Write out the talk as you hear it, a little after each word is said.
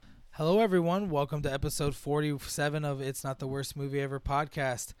Hello, everyone. Welcome to episode 47 of It's Not the Worst Movie Ever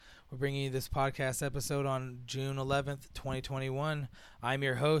podcast. We're bringing you this podcast episode on June 11th, 2021. I'm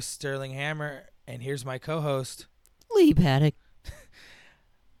your host, Sterling Hammer, and here's my co-host, Lee Paddock.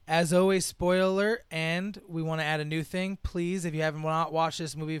 As always, spoiler alert, and we want to add a new thing. Please, if you haven't watched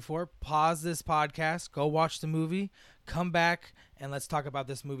this movie before, pause this podcast, go watch the movie, come back, and let's talk about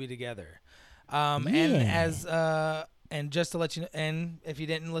this movie together. And just to let you know, and if you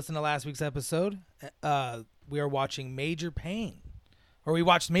didn't listen to last week's episode, we are watching Major Pain, or we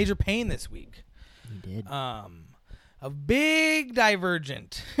watched Major Pain this week. We did. A big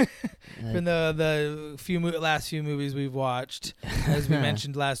divergent from the last few movies we've watched, as we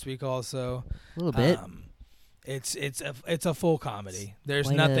mentioned last week. Also, a little bit. It's a full comedy. There's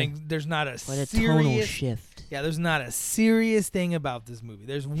Quite not a tonal serious shift. Yeah, there's not a serious thing about this movie.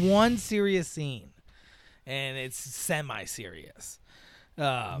 There's one serious scene, and it's semi-serious.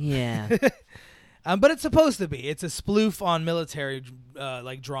 Yeah. But it's supposed to be. It's a sploof on military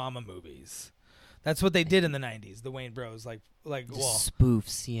drama movies. That's what they did in the 90s. The Wayne Bros,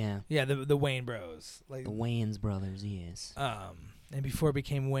 Spoofs, yeah. Yeah, the Wayne Bros, The Wayans brothers, yes. And before it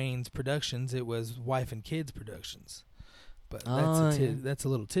became Wayne's Productions, it was Wife and Kids Productions. But that's a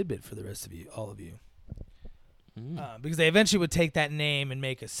little tidbit for the rest of you, all of you. Because they eventually would take that name and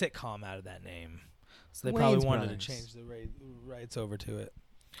make a sitcom out of that name. So they probably wanted to change the rights over to it.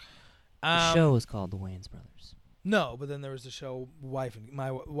 The show was called The Wayans Brothers. No, but then there was the show My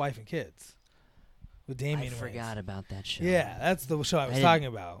Wife and Kids with Damian Wayans. I forgot about that show. Yeah, that's the show I was talking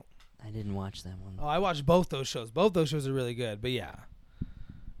about. I didn't watch that one. Oh, I watched both those shows. Both those shows are really good. But yeah,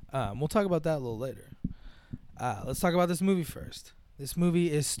 we'll talk about that a little later. Let's talk about this movie first. This movie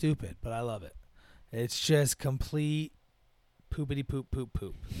is stupid, but I love it. It's just complete poopity poop poop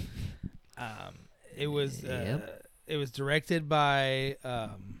poop. It was directed by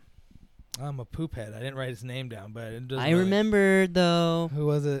I'm a poop head. I didn't write his name down, but it doesn't remember though. Who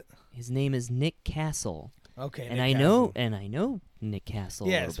was it? His name is Nick Castle. Okay, and I know Nick Castle.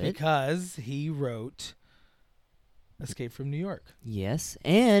 Yes, a little bit. because he wrote Escape from New York. Yes,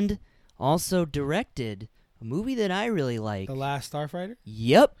 and also directed a movie that I really like. The Last Starfighter?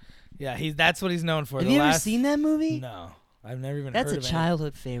 Yep. Yeah, that's what he's known for. Have you ever seen that movie? No. I've never even heard of it. That's a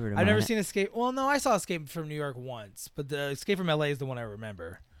childhood favorite of mine. I've never seen Escape. Well, no, I saw Escape from New York once, but the Escape from LA is the one I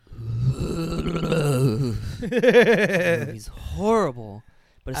remember. He's horrible,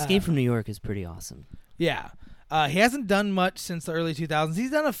 but Escape from New York is pretty awesome. Yeah. He hasn't done much since the early 2000s.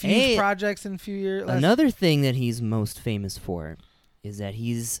 He's done a few projects in a few years. Another thing that he's most famous for is that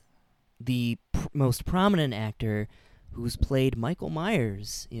he's the most prominent actor who's played Michael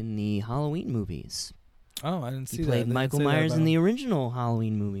Myers in the Halloween movies. Oh, I didn't see that. He played Michael Myers in the original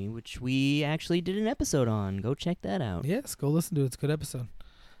Halloween movie, which we actually did an episode on. Go check that out. Yes, go listen to it. It's a good episode.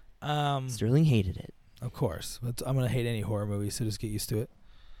 Sterling hated it. Of course. I'm going to hate any horror movie, so just get used to it.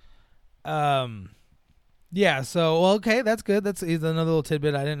 Yeah, so, okay, that's good. That's another little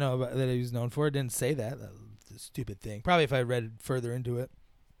tidbit I didn't know about that he was known for. I didn't say that. That's a stupid thing. Probably if I read further into it.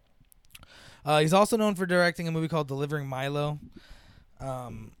 He's also known for directing a movie called Delivering Milo.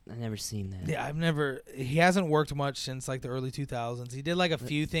 I've never seen that. Yeah, he hasn't worked much since like the early 2000s. He did like a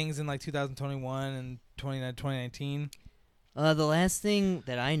few things in like 2021 and 2019. The last thing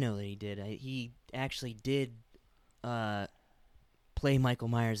that I know that he did, he actually did play Michael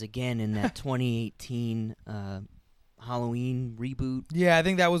Myers again in that 2018 Halloween reboot. Yeah, I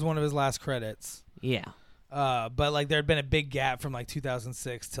think that was one of his last credits. Yeah. But like there had been a big gap from like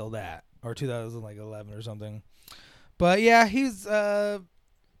 2006 till that, or 2011 or something. But yeah, he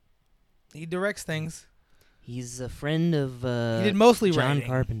directs things. He's a friend of he did mostly John writing.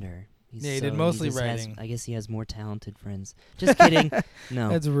 Carpenter. He did mostly writing. I guess he has more talented friends. Just kidding. No.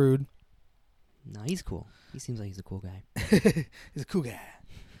 That's rude. No, he's cool. He seems like he's a cool guy. He's a cool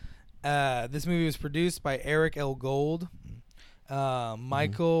guy. This movie was produced by Eric L. Gold,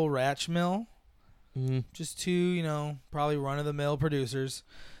 Michael Rachmil. Mm-hmm. Just two, probably run-of-the-mill producers.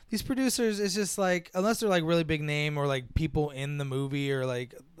 These producers, it's just like, unless they're like really big name or like people in the movie or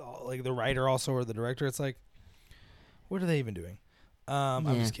like the writer also or the director, it's like, what are they even doing? I'm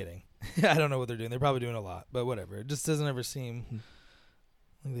just kidding. I don't know what they're doing. They're probably doing a lot, but whatever. It just doesn't ever seem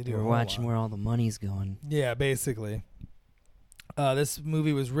like they do. We're watching where all the money's going. Yeah, basically. This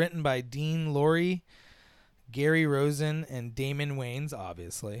movie was written by Dean Lorey, Gary Rosen, and Damon Wayans.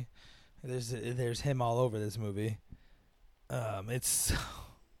 Obviously, there's him all over this movie. It's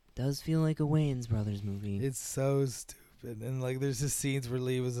does feel like a Wayans Brothers movie. It's so stupid, and like there's just scenes where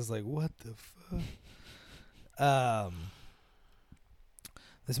Lee was just like, "What the fuck."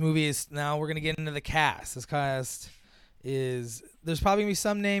 This movie is now we're gonna get into the cast. This cast is there's probably gonna be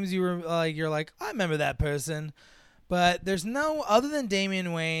some names you're like I remember that person, but there's no other than Damian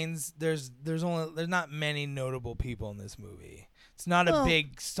Wayans. There's not many notable people in this movie. It's not a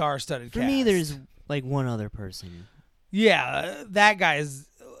big star-studded for cast. me, there's like one other person. Yeah, that guy is.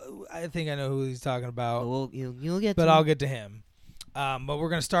 I think I know who he's talking about. Well, you'll get. But to I'll get to him. But we're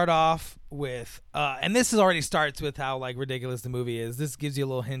gonna start off with, and this already starts with how like ridiculous the movie is. This gives you a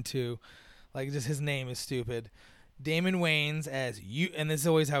little hint to, like, just his name is stupid. Damon Wayans as and this is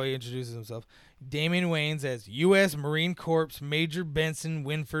always how he introduces himself. Damon Wayans as U.S. Marine Corps Major Benson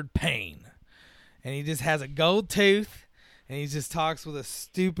Winford Payne, and he just has a gold tooth, and he just talks with a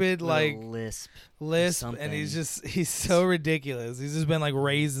stupid like lisp, and he's so ridiculous. He's just been like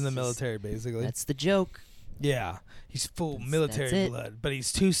raised in the military, basically. That's the joke. Yeah, he's full military blood, but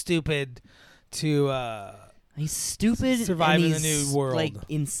he's too stupid to he's stupid survive and in the he's, new world. like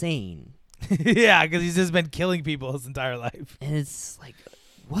insane. Yeah, because he's just been killing people his entire life. And it's like,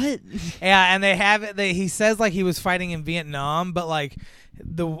 what? Yeah, and they have it. He says like he was fighting in Vietnam, but like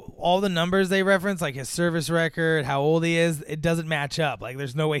all the numbers they reference, like his service record, how old he is, it doesn't match up. Like,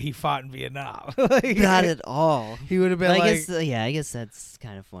 there's no way he fought in Vietnam. Like, not at all. He would have been I like, guess, I guess that's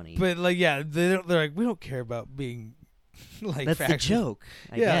kind of funny. But like, yeah, they're like, we don't care about being like. That's the joke.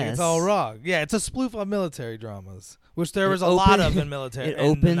 I guess. It's all wrong. Yeah, it's a spoof on military dramas, which there was a lot of in military. It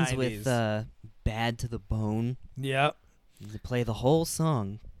opens with "Bad to the Bone." Yep. They play the whole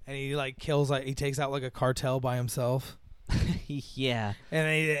song, and he like kills, like he takes out like a cartel by himself. Yeah, and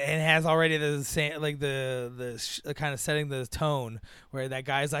it has already the same, like the kind of setting the tone where that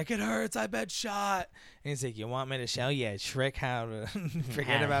guy's like, it hurts, I've been shot, and he's like, you want me to show you a trick how to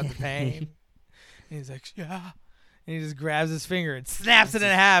forget about the pain? And he's like, yeah, and he just grabs his finger and snaps it in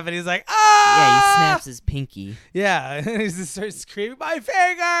half, and he's like, ah! Yeah, he snaps his pinky. Yeah, and he just starts screaming, my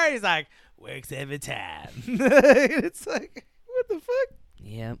finger! He's like, works every time. It's like, what the fuck?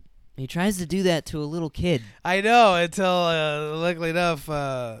 Yep. He tries to do that to a little kid. I know, until luckily enough,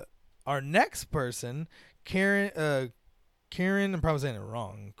 our next person, Karen, I'm probably saying it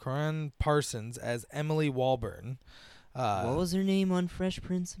wrong, Karen Parsons as Emily Walburn. What was her name on Fresh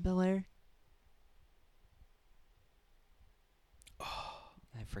Prince of Bel-Air?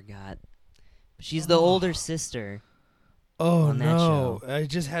 I forgot. She's the older sister. Oh, on that no. show. I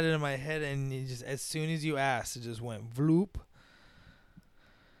just had it in my head, and as soon as you asked, it just went vloop.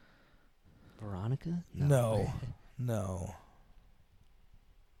 Veronica? No.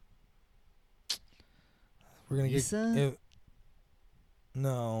 We're going to Lisa?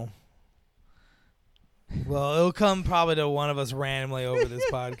 No. Well, it'll come probably to one of us randomly over this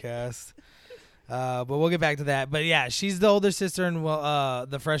podcast. But we'll get back to that. But yeah, she's the older sister in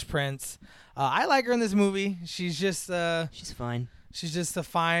the Fresh Prince. I like her in this movie. She's just she's fine. She's just a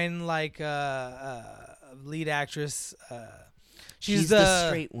fine like lead actress. She's the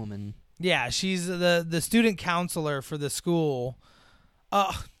straight woman. Yeah, she's the student counselor for the school.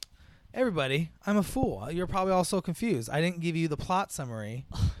 Everybody, I'm a fool. You're probably all so confused. I didn't give you the plot summary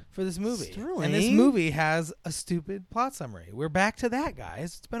for this movie. Sterling. And this movie has a stupid plot summary. We're back to that,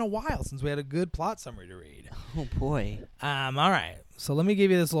 guys. It's been a while since we had a good plot summary to read. Oh, boy. All right. So let me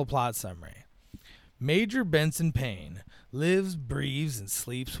give you this little plot summary. Major Benson Payne lives, breathes, and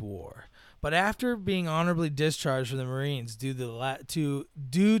sleeps war. But after being honorably discharged from the Marines due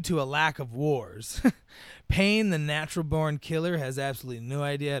to a lack of wars, Payne, the natural-born killer, has absolutely no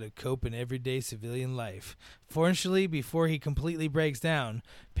idea how to cope in everyday civilian life. Fortunately, before he completely breaks down,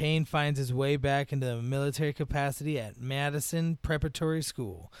 Payne finds his way back into the military capacity at Madison Preparatory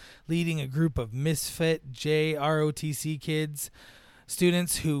School, leading a group of misfit JROTC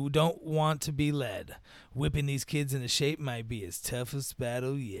students who don't want to be led. Whipping these kids into shape might be his toughest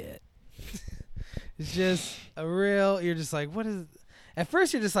battle yet. It's just a real, you're just like, what is it? At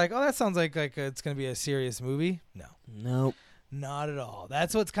first you're just like, oh, that sounds like it's going to be a serious movie. No. Nope. Not at all.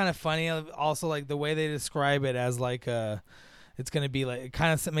 That's what's kind of funny. Also, like the way they describe it as like it's going to be like, it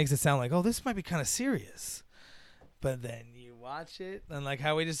kind of makes it sound like, oh, this might be kind of serious. But then you watch it and like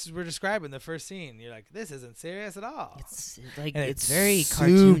how we're describing the first scene, you're like, this isn't serious at all. It's like, and it's very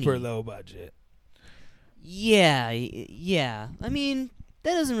cartoony. Super low budget. Yeah. I mean,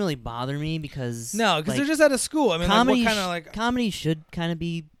 that doesn't really bother me because they're just at a school. I mean, comedy, like, what kind of like comedy should kind of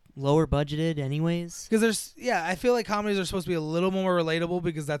be lower budgeted, anyways. Because I feel like comedies are supposed to be a little more relatable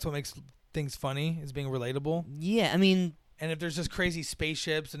because that's what makes things funny is being relatable. Yeah, I mean, and if there's just crazy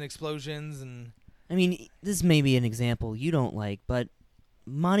spaceships and explosions and, I mean, this may be an example you don't like, but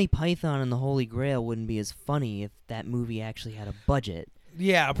Monty Python and the Holy Grail wouldn't be as funny if that movie actually had a budget.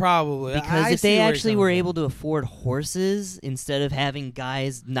 Yeah, probably. Because if they actually were able to afford horses instead of having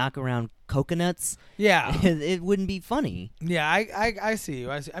guys knock around coconuts, Yeah. it wouldn't be funny. Yeah, I see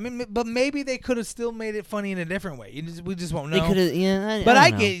you. I mean, but maybe they could have still made it funny in a different way. We just won't know. They could have, yeah. But I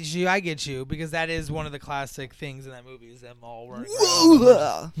don't know. get you, because that is one of the classic things in that movie is them all wearing.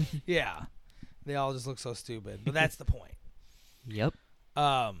 Yeah, they all just look so stupid, but that's the point. Yep.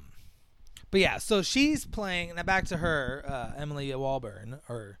 But yeah, so she's playing. Now back to her, Emily Walburn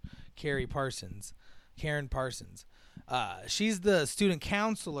or Karen Parsons. She's the student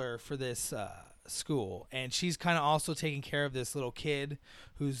counselor for this school, and she's kind of also taking care of this little kid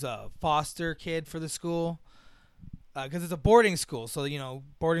who's a foster kid for the school, because it's a boarding school. So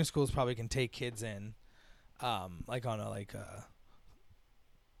boarding schools probably can take kids in, like on a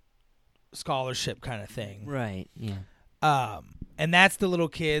scholarship kind of thing. Right. Yeah. And that's the little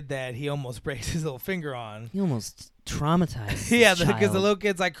kid that he almost breaks his little finger on. He almost traumatized. Yeah, this because the child. little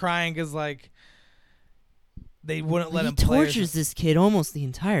kid's like crying because they wouldn't let He him play. He tortures this kid almost the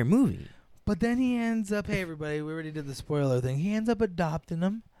entire movie. But then he ends up, hey everybody, we already did the spoiler thing. He ends up adopting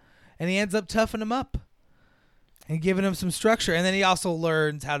him, and he ends up toughening him up and giving him some structure. And then he also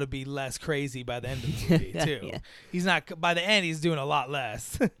learns how to be less crazy by the end of the movie too. Yeah. He's not, by the end he's doing a lot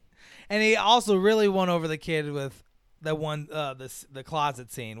less. And he also really won over the kid with that one, the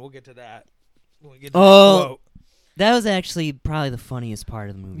closet scene. We'll get to that when we get to that quote. That was actually probably the funniest part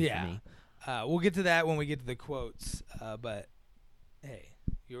of the movie for me. We'll get to that when we get to the quotes. But hey,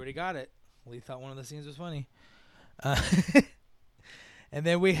 you already got it. Lee thought one of the scenes was funny. And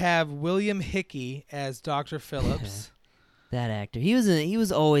then we have William Hickey as Dr. Phillips. That actor, he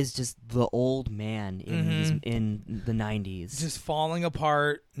was always just the old man in the 90s. Just falling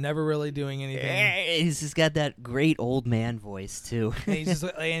apart, never really doing anything. He's just got that great old man voice too. And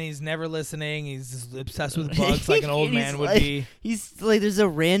he's never listening. He's just obsessed with bugs like an old man would be. He's like, there's a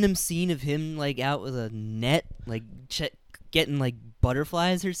random scene of him like out with a net, like getting like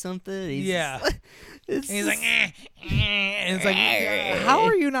butterflies or something. He's and he's like, and it's like, how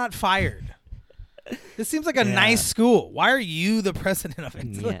are you not fired? This seems like a nice school. Why are you the president of it?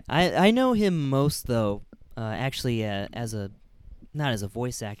 Yeah, I know him most though, actually as a, not as a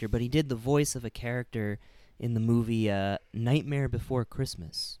voice actor, but he did the voice of a character in the movie Nightmare Before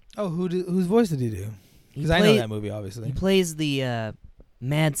Christmas. Oh, whose voice did he do? Because I know that movie, obviously. He plays the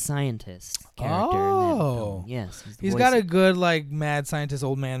mad scientist character in that film. Yes, he's got a good like mad scientist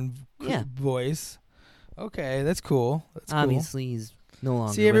old man voice. Okay, that's cool. Obviously, he's no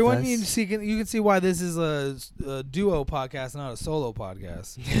longer. See, everyone, with us. you can see why this is a duo podcast, not a solo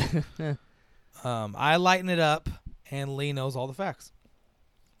podcast. I lighten it up, and Lee knows all the facts.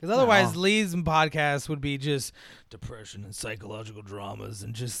 Because otherwise, Lee's podcast would be just depression and psychological dramas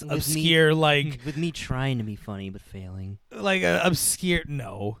and just with obscure, with me trying to be funny but failing. Like obscure.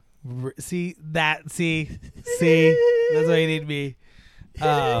 No, see that? See, that's why you need me.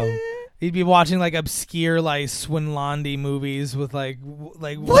 He'd be watching like obscure like Swinlandi movies with like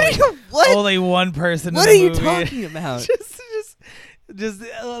only one person. What in are the you movie. talking about? just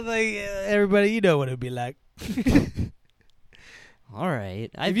like everybody, you know what it'd be like. All right,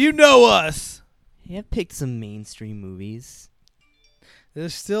 if you know us, I've picked some mainstream movies.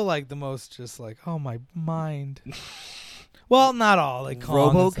 There's still like the most just like, oh my mind. Well, not all, like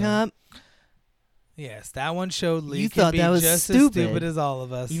Kong RoboCop. Yes, that one showed Lee You can thought be that was just stupid. as stupid as all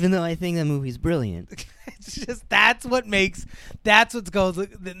of us. Even though I think that movie's brilliant. It's just that's what makes me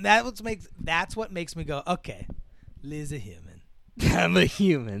go, okay, Lee's a human. I'm a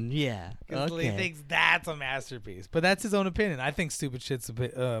human, yeah. Because Lee thinks that's a masterpiece. But that's his own opinion. I think stupid shit's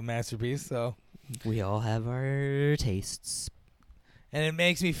a masterpiece, so. We all have our tastes. And it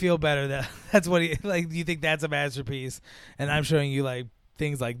makes me feel better that that's what you think that's a masterpiece, and I'm showing you like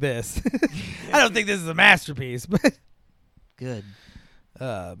things like this. I don't think this is a masterpiece, but good.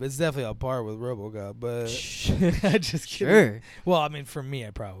 But it's definitely on par with RoboCop. But just kidding. Sure. Well, I mean, for me,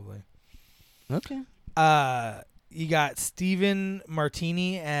 I probably. Okay. You got Stephen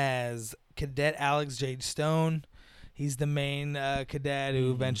Martini as Cadet Alex J. Stone. He's the main cadet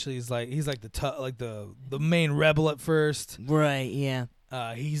who eventually is he's like the main rebel at first. Right. Yeah.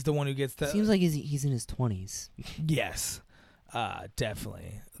 He's the one who gets the. Seems like he's in his 20s. Yes.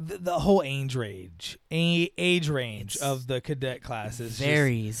 Definitely. The whole age range of the cadet classes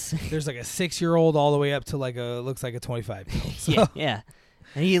varies. There's like a 6-year-old all the way up to looks like a 25-year-old. So. Yeah.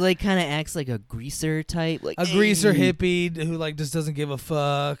 And he kind of acts like a greaser type, like a greaser hippie who just doesn't give a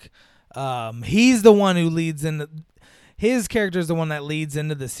fuck. He's the one who leads in. His character is the one that leads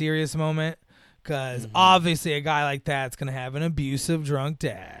into the serious moment, because obviously a guy like that's gonna have an abusive drunk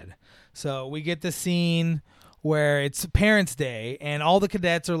dad. So we get the scene where it's Parents' Day, and all the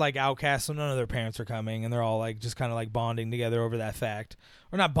cadets are like outcasts, so none of their parents are coming, and they're all like just kind of like bonding together over that fact,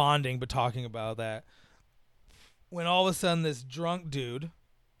 or not bonding, but talking about that. When all of a sudden, this drunk dude.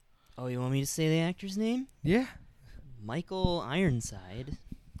 Oh, you want me to say the actor's name? Yeah. Michael Ironside.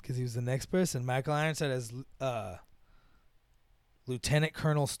 Because he was the next person. Michael Ironside as Lieutenant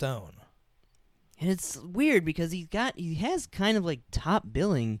Colonel Stone. And it's weird because he has kind of like top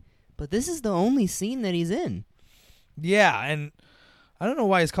billing, but this is the only scene that he's in. Yeah, and I don't know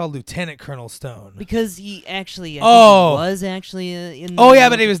why he's called Lieutenant Colonel Stone. Because he actually, I think Oh. he was actually in the Oh, yeah,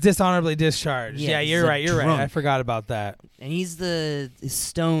 but he was dishonorably discharged. Yeah, Yeah, he's you're a right. drunk. I forgot about that. And he's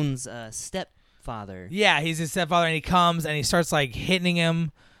Stone's stepfather. Yeah, he's his stepfather, and he comes and he starts like hitting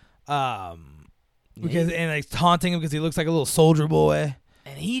him, because and like taunting him because he looks like a little soldier boy.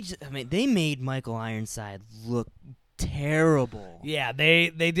 And they made Michael Ironside look terrible. Yeah, they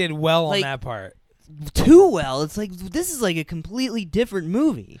did well on Like- that part. Too well. It's like this is like a completely different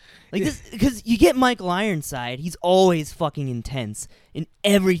movie. Like this because you get Michael Ironside, he's always fucking intense in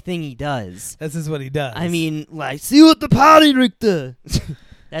everything he does. This is what he does. I mean, like, see you at the party, Richter.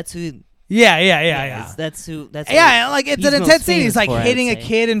 That's who. Yeah. That's who. That's Yeah, who like it's he's an most intense scene. famous He's like for, I would hitting a say.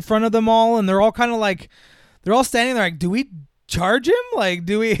 kid in front of them all, and they're all kind of like, they're all standing there like, do we charge him? Like, what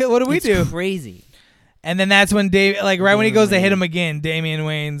do we It's do? crazy. And then that's when right when he Damian goes to hit Wayans. him again, Damian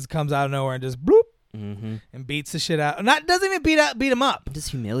Wayans comes out of nowhere and just bloop Mm-hmm. and beats the shit out. Doesn't even beat him up. Just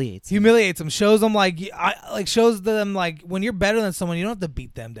humiliates. him. Humiliates him. Shows them shows them like when you're better than someone, you don't have to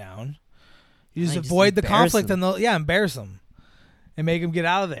beat them down. You just Like, just avoid the embarrass conflict them. and embarrass them and make them get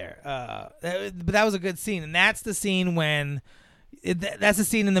out of there. But that was a good scene, and that's the scene when. That's the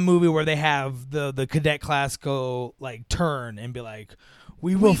scene in the movie where they have the cadet class go like turn and be like,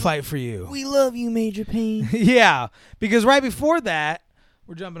 "We will fight for you." We love you, Major Payne. Yeah, because right before that,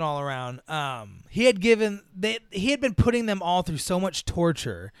 we're jumping all around. He had been putting them all through so much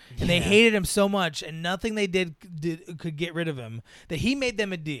torture, and they Yeah. hated him so much, and nothing they did could get rid of him. That he made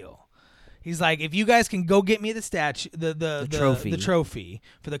them a deal. He's like, if you guys can go get me the statue, the trophy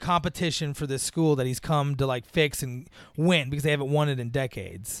for the competition for this school that he's come to like fix and win because they haven't won it in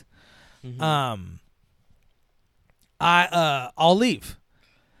decades. Mhm. I'll leave,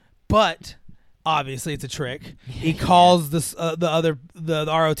 but obviously it's a trick. He calls the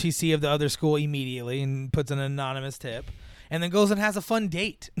ROTC of the other school immediately and puts an anonymous tip, and then goes and has a fun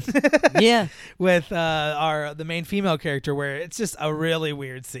date. Yeah, with the main female character, where it's just a really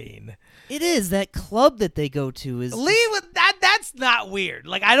weird scene. it is. That club that they go to is Lee with that's not weird.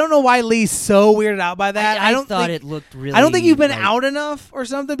 Like, I don't know why Lee's so weirded out by that. I don't thought think, it looked really. I don't think you've been like, out enough or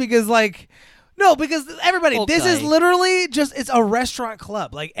something because because everybody, this is Okay. literally it's a restaurant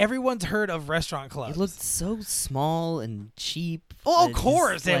club. Like, everyone's heard of restaurant clubs. It looked so small and cheap. Well, of It's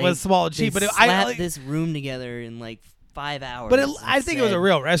course it like, was small and cheap, they but I slapped like, this room together in like 5 hours. but and I think it was a said-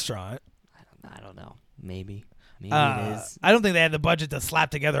 real restaurant. I don't know. Maybe it is. I don't think they had the budget to slap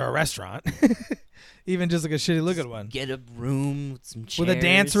together a restaurant, even just like a shitty looking one. Get a room with some chairs. With a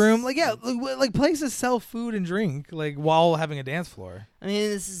dance room, like places sell food and drink, like while having a dance floor. I mean,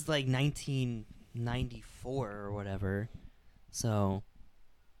 this is like 1994 or whatever. So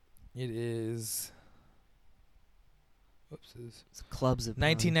It is. it's clubs of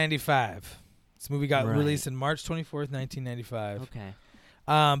 1995. This movie got Right. released in March 24th, 1995. Okay.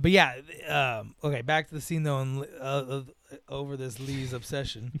 But yeah, okay. Back to the scene though, over this Lee's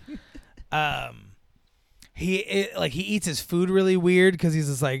obsession. He eats his food really weird because he's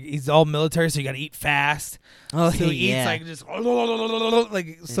just like he's all military, so you got to eat fast. Oh, So he yeah. eats like just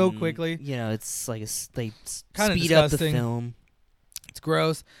like so And, quickly. You know, it's like they Kinda speed up the disgusting. film. It's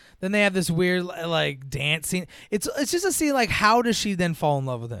gross. Then they have this weird like dance scene. It's just a scene like how does she then fall in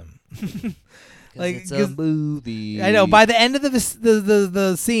love with him? 'Cause Like, it's a 'cause- movie. I know. By the end of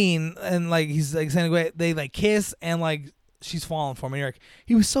the scene, and like he's like saying away, they like kiss, and like she's falling for him. And you're like,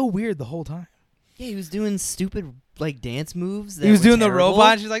 he was so weird the whole time. Yeah, he was doing stupid like dance moves. That He was were doing the terrible.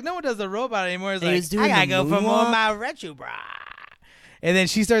 robot. And she's like, no one does the robot anymore. He's And he like, was doing I gotta the go for more of moonwalk. my retro bra. And then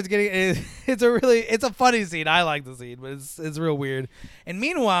she starts getting. It's a funny scene. I like the scene, but it's real weird. And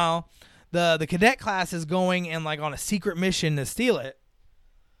meanwhile, the cadet class is going and like on a secret mission to steal it.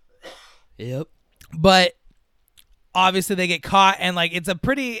 Yep. But obviously they get caught, and like I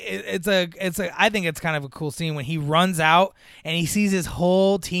think it's kind of a cool scene when he runs out and he sees his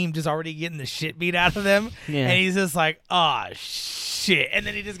whole team just already getting the shit beat out of them. Yeah. And he's just like, oh shit. And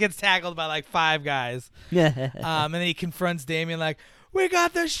then he just gets tackled by like 5 guys. Yeah. And then he confronts Damien like, we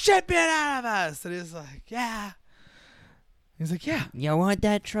got the shit beat out of us. And he's like, yeah. He's like, yeah. You want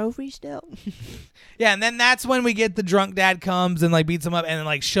that trophy still? Yeah, and then that's when we get the drunk dad comes and like beats him up and then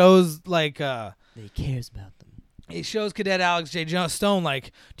like shows like He cares about them. he shows Cadet Alex J. Stone,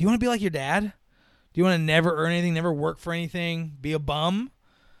 like, do you want to be like your dad? Do you want to never earn anything, never work for anything, be a bum?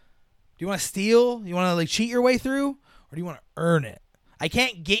 Do you want to steal? You want to like cheat your way through, or do you want to earn it? I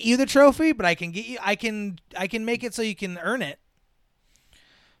can't get you the trophy, but I can get you. I can make it so you can earn it.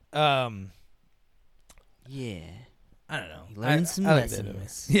 Yeah. I don't know. Learn some I like that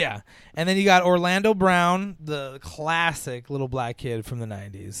lessons. movie. Yeah, and then you got Orlando Brown, the classic little black kid from the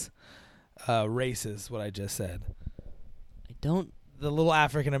 '90s. Racist, what I just said. I don't. The little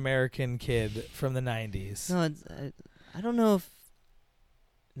African American kid from the '90s. No, I don't know if.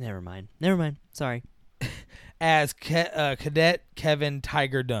 Never mind. Sorry. As Cadet Kevin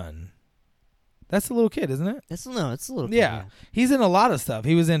Tiger Dunn. That's the little kid, isn't it? It's a little. Kid, Yeah. He's in a lot of stuff.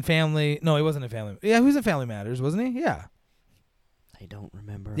 He was in Family. No, he wasn't in Family. Yeah, he was in Family Matters, wasn't he? Yeah. I don't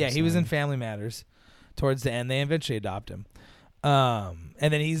remember. Yeah, he was in Family Matters towards the end. They eventually adopt him. And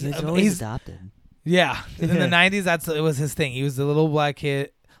then he's adopted. Yeah. In the 90s, it was his thing. He was the little black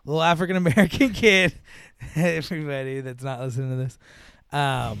kid, little African American kid. Everybody that's not listening to this.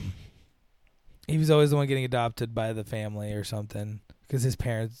 He was always the one getting adopted by the family or something because his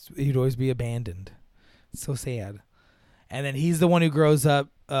parents, he'd always be abandoned. It's so sad. And then he's the one who grows up.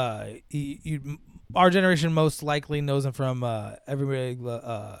 Our generation most likely knows him from everybody.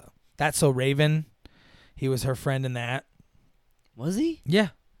 That's So Raven. He was her friend in that. Was he? Yeah.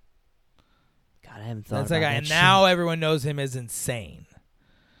 God, I haven't thought That's about that guy. that And shit. now everyone knows him as insane.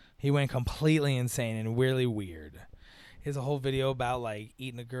 He went completely insane and really weird. He has a whole video about like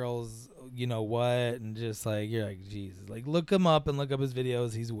eating a girl's, you know what, and just like you're like Jesus. Like look him up and look up his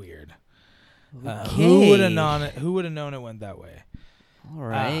videos. He's weird. Who would have known it? Who would have known it went that way? All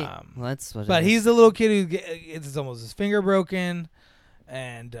right. Well, that's what. But he's the little kid who gets almost his finger broken,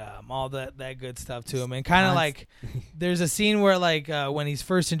 and all that good stuff to him. And kind of like there's a scene where like when he's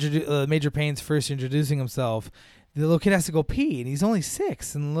first Major Payne's first introducing himself, the little kid has to go pee, and he's only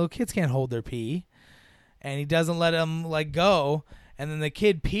 6, and the little kids can't hold their pee. And he doesn't let him like go, and then the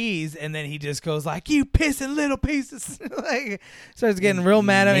kid pees, and then he just goes like, "You pissing little pieces!" Like starts getting real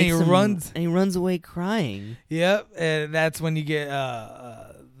mad at him. And he runs away crying. Yep, and that's when you get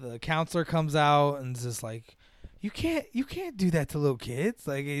the counselor comes out and is just like, "You can't do that to little kids."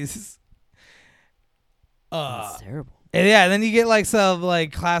 Like he's just, That's terrible. And yeah, and then you get like some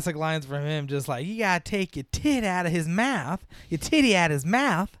like classic lines from him, just like, "You gotta take your titty out of his mouth,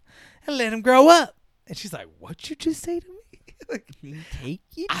 and let him grow up." And she's like, "What'd you just say to me?" Like, take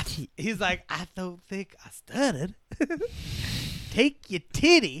your he's like, "I don't think I stuttered." Take your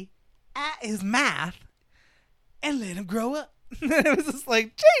titty at his mouth and let him grow up. It was just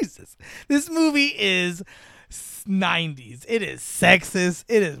like, Jesus. This movie is 90s. It is sexist.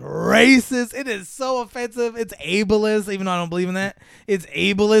 It is racist. It is so offensive. It's ableist, even though I don't believe in that. It's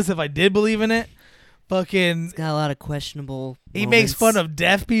ableist if I did believe in it. Fucking. It's got a lot of questionable He moments. makes fun of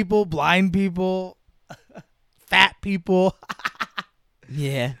deaf people, blind people, fat people.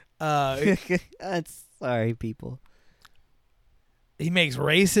 Yeah. Sorry, people. He makes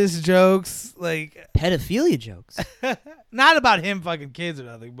racist jokes, like Pedophilia jokes. not about him fucking kids or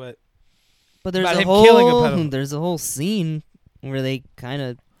nothing, but there's about a him killing a pedophile. there's a whole scene where they kind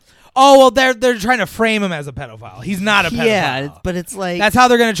of they're trying to frame him as a pedophile. He's not a pedophile. Yeah, but it's like that's how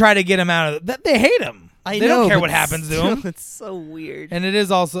they're gonna try to get him out of it. They hate him. I they know, don't care but what happens to still, him. It's so weird. And it is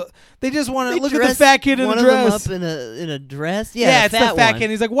also they just want to look at dress the fat kid in one a of them dress. up in a dress. Yeah, the it's the fat one.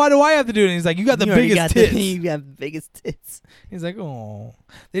 kid. He's like, "Why do I have to do it?" And he's like, "You got the You already biggest got tits." You got the biggest tits. He's like, "Oh."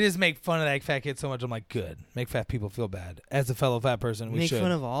 They just make fun of that fat kid so much. I'm like, good. Make fat people feel bad. As a fellow fat person, we Make should.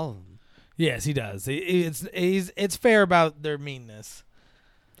 fun of all of them. Yes, he does. It's fair about their meanness.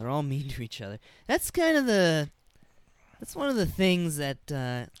 They're all mean to each other. That's kind of that's one of the things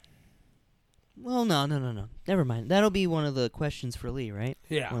that. Well, no. Never mind. That'll be one of the questions for Lee, right?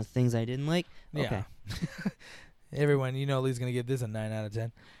 Yeah. One of the things I didn't like. Okay. Yeah. Everyone, you know Lee's going to give this a 9 out of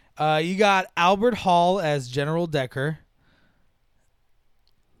 10. You got Albert Hall as General Decker.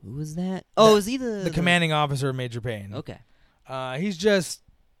 Who was that? Oh, is he the commanding officer of Major Payne? Okay. He's just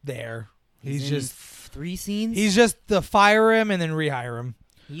there. He's in just 3 scenes. He's just the fire him and then rehire him.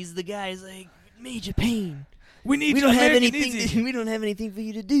 He's the guy who's like, Major Payne. We need We you don't have American anything. easy. We don't have anything for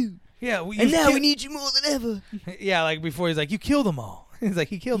you to do. Yeah, And now we need you more than ever. Yeah, like before he's like, you killed them all. He's like,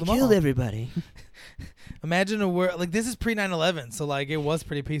 he killed them all. Killed everybody. Imagine a world like this is pre 9/11, so like it was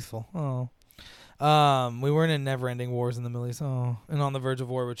pretty peaceful. Oh, we weren't in never-ending wars in the Middle East. Oh, and on the verge of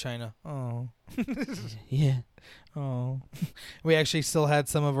war with China. Oh, Yeah. oh, we actually still had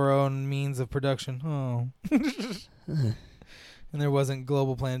some of our own means of production. Oh, and there wasn't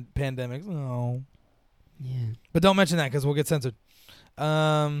global pandemics. Oh, Yeah. but don't mention that because we'll get censored.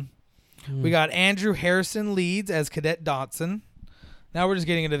 We got Andrew Harrison Leeds as Cadet Dotson. Now we're just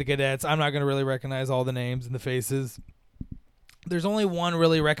getting into the cadets. I'm not going to really recognize all the names and the faces. There's only one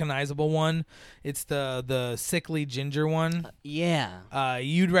really recognizable one. It's the sickly ginger one. Yeah.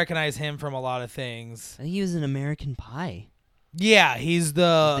 You'd recognize him from a lot of things. I think he was in American Pie. Yeah, he's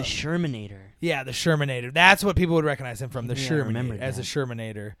the Shermanator. Yeah, the Shermanator. That's what people would recognize him from. The Yeah, I remember Shermanator as a that.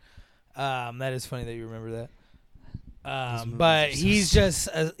 Shermanator. That is funny that you remember that. movies But are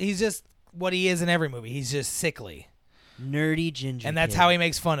so he's just what he is in every movie. He's just sickly. Nerdy ginger. And that's kid. how he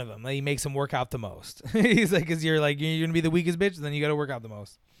makes fun of him. He makes him work out the most. He's like, because you're gonna be the weakest bitch, then you got to work out the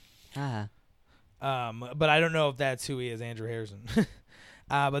most. Ah. But I don't know if that's who he is, Andrew Harrison.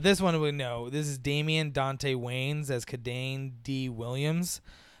 But this one we know. This is Damian Dante Wayans as Cadane D. Williams.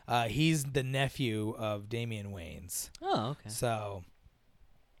 He's the nephew of Damian Wayans. Oh, okay. So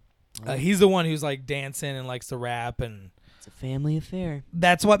Well, he's the one who's like dancing and likes to rap, and it's a family affair.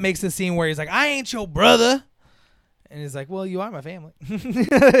 that's what makes the scene where he's like, "I ain't your brother," and he's like, "Well, you are my family."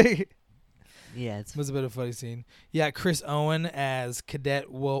 Yeah, It was a bit of a funny scene. You got Chris Owen as Cadet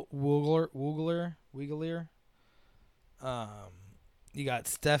Woogler. You got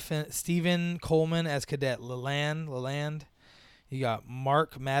Stephen Coleman as Cadet Leland. You got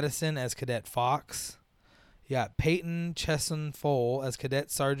Mark Madison as Cadet Fox. You got Peyton Chesson Foal as Cadet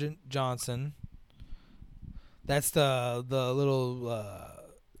Sergeant Johnson. That's the little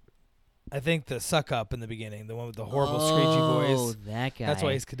I think the suck up in the beginning, the one with the horrible screechy voice. Oh, that guy. That's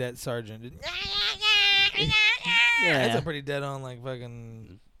why he's Cadet Sergeant. Yeah. That's a pretty dead on like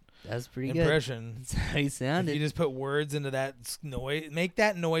fucking That's pretty impression. good. That's how he If sounded. you just put words into that noise, make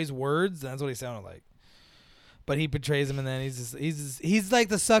that noise words. That's what he sounded like. But he portrays him, and then he's like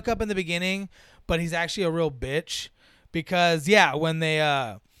the suck up in the beginning, but he's actually a real bitch because when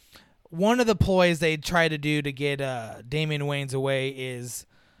they one of the ploys they try to do to get Damian Wayans away is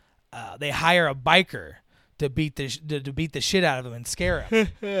they hire a biker to beat the shit out of him and scare him.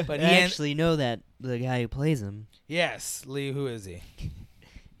 But I actually know that the guy who plays him. Yes, Lee. Who is he?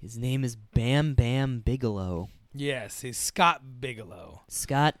 His name is Bam Bam Bigelow. Yes, he's Scott Bigelow.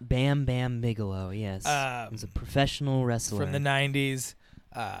 Scott Bam Bam Bigelow. Yes, he's a professional wrestler from the 90s.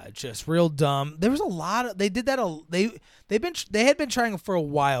 Just real dumb. There was a lot of they did that. They had been trying for a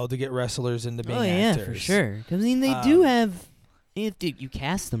while to get wrestlers into being actors. Yeah, for sure. Because I mean, they do have. If you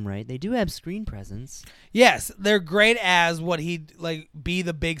cast them right, they do have screen presence. Yes, they're great as what he'd like be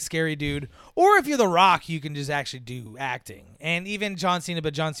the big scary dude. Or if you're The Rock, you can just actually do acting. And even John Cena,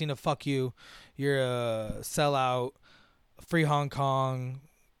 but John Cena, fuck you. You're a sellout. Free Hong Kong.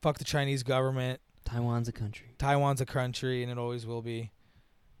 Fuck the Chinese government. Taiwan's a country. Taiwan's a country, and it always will be.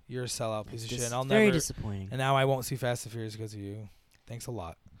 You're a sellout piece of shit. And I'll very never. disappointing. And now I won't see Fast and Furious because of you. Thanks a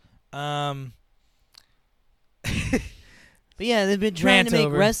lot. But yeah, they've been trying to make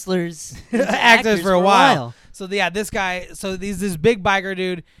over. wrestlers actors for a while. So this guy, he's this big biker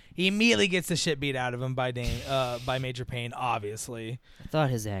dude. He immediately gets the shit beat out of him by Major Payne, obviously. I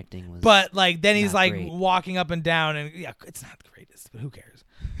thought his acting was. But like then he's not like great. walking up and down, and yeah, it's not the greatest, but who cares?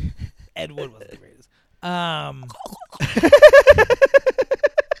 Ed Wood wasn't the greatest.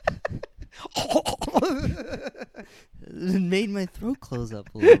 It made my throat close up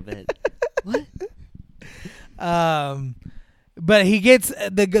a little bit. What? But he gets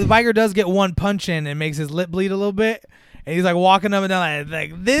the biker does get one punch in and makes his lip bleed a little bit, and he's like walking up and down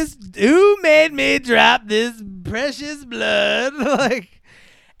like this. Who made me drop this precious blood? Like,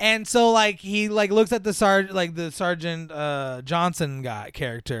 and so like he like looks at the Sergeant Johnson guy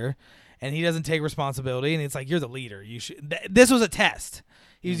character, and he doesn't take responsibility, and it's like, you're the leader. You should. This was a test.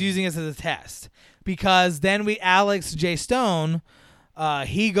 He was using this as a test because then Alex J. Stone,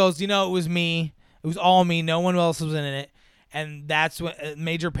 he goes, it was me. It was all me. No one else was in it. And that's when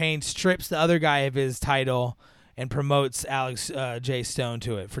Major Payne strips the other guy of his title and promotes Alex J. Stone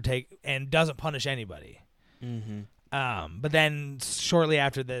to it and doesn't punish anybody. Mm-hmm. But then shortly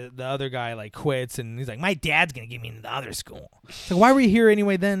after the other guy like quits and he's like, my dad's gonna get me into the other school. So why were you here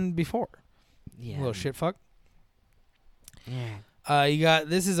anyway then before? Yeah. Little shit fuck. Yeah. You got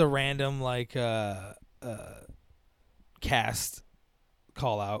this is a random like cast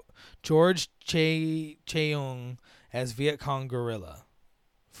call out. George Cheung as Viet Cong Gorilla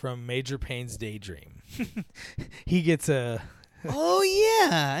from Major Payne's Daydream. He gets a. Oh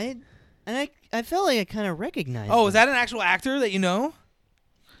yeah, I felt like I kind of recognized. Oh, him. is that an actual actor that you know?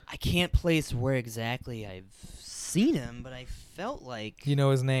 I can't place where exactly I've seen him, but I felt like You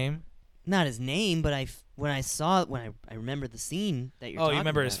know his name? not his name, but when I remember the scene that you're Oh, talking you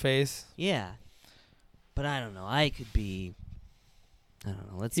remember about. his face? Yeah, but I don't know. I could be. I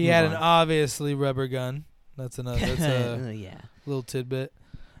don't know. Let's. He move had on. an obviously rubber gun. That's a yeah. little tidbit.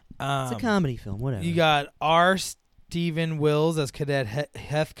 It's a comedy film, whatever. You got R. Stephen Wills as Cadet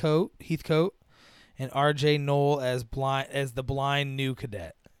Heathcote, and R.J. Knoll as the blind new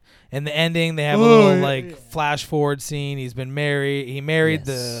cadet. In the ending, they have a little flash forward scene. He's been married. He married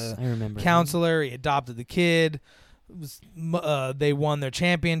I remember counselor. He adopted the kid. They won their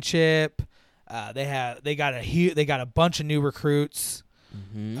championship. They got a bunch of new recruits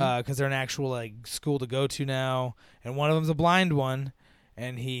because they're an actual school to go to now, and one of them's a blind one,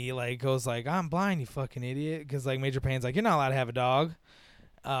 and he goes I'm blind, you fucking idiot, because Major Payne's you're not allowed to have a dog.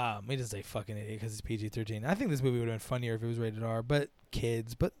 He doesn't say fucking idiot because it's PG-13. I think this movie would have been funnier if it was rated R, but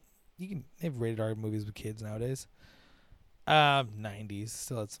they have rated R movies with kids nowadays. 90s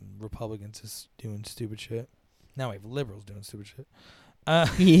still had some Republicans just doing stupid shit. Now we have liberals doing stupid shit.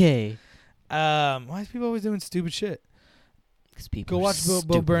 Yay. Why is people always doing stupid shit? Because people go watch Bo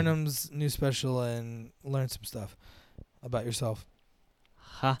stupid. Burnham's new special and learn some stuff about yourself.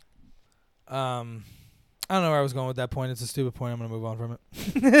 Ha. I don't know where I was going with that point. It's a stupid point. I'm gonna move on from it.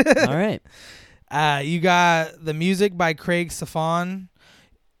 All right. You got the music by Craig Safan.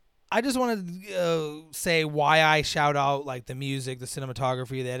 I just wanted to say why I shout out the music, the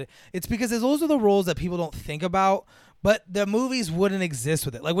cinematography, the edit. It's because those are the roles that people don't think about, but the movies wouldn't exist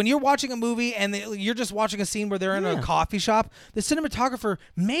with it. When you're watching a movie and you're just watching a scene where they're in a coffee shop, the cinematographer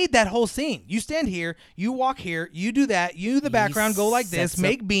made that whole scene. You stand here, you walk here, you do that, you the background go like this,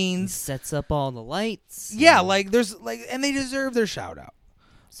 make beans. He sets up all the lights. Yeah, and they deserve their shout out.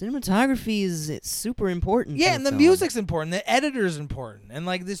 Cinematography is super important. Yeah, and the music's important. The editor's important. And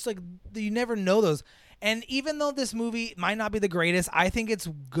you never know those. And even though this movie might not be the greatest, I think it's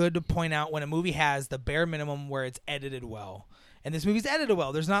good to point out when a movie has the bare minimum where it's edited well. And this movie's edited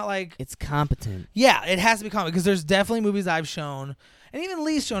well. There's not it's competent. Yeah, it has to be competent because there's definitely movies I've shown, and even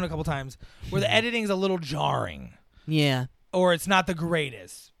Lee's shown a couple times, where the editing's a little jarring. Yeah. Or it's not the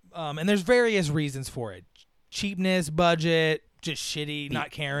greatest. And there's various reasons for it. Cheapness, budget, just shitty, not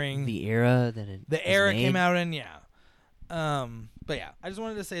caring. The era that it The era came out in, yeah. But yeah, I just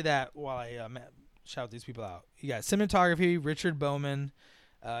wanted to say that while I shout these people out. You got cinematography, Richard Bowman.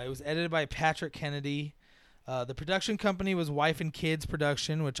 It was edited by Patrick Kennedy. The production company was Wife and Kids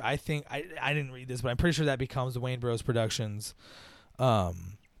Production, which I think I didn't read this, but I'm pretty sure that becomes the Wayne Bros Productions,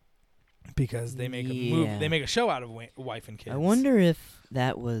 because they make a movie, they make a show out of Wife and Kids. I wonder if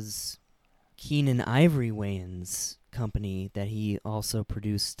that was Keenan Ivory Wayans' company that he also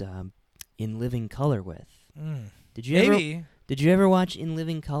produced In Living Color with. Did you ever watch In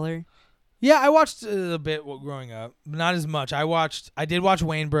Living Color? Yeah, I watched a bit growing up, but not as much. I did watch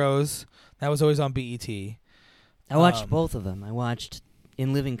Wayne Bros. That was always on BET. I watched both of them. I watched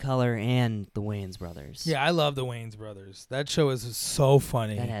In Living Color and the Wayans Brothers. Yeah, I love the Wayans Brothers. That show is so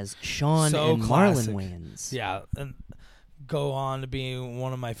funny. That has Sean and classic. Marlon Wayans. Yeah, and go on to be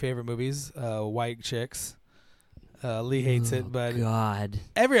one of my favorite movies, White Chicks. Lee hates it, but God,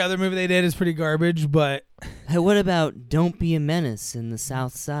 every other movie they did is pretty garbage. But hey, what about Don't Be a Menace in the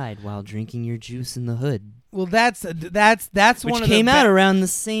South Side while drinking your juice in the hood? Well, that's Which one of came out around the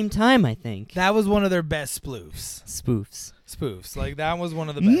same time, I think. That was one of their best spoofs. Spoofs. That was one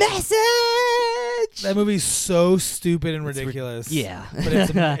of the best. Message. That movie's so stupid and ridiculous. Yeah, but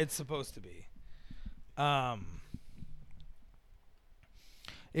it's supposed to be.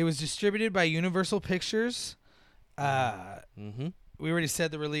 It was distributed by Universal Pictures. We already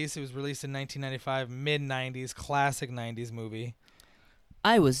said the release. It was released in 1995, mid-90s, classic 90s movie.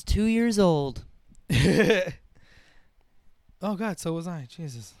 I was 2 years old. Oh, God, so was I.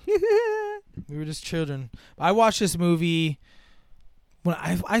 Jesus. We were just children. I watched this movie when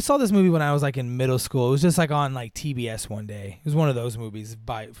I saw this movie when I was in middle school. It was just on TBS one day. It was one of those movies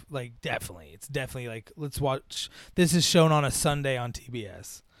definitely. It's definitely let's watch. This is shown on a Sunday on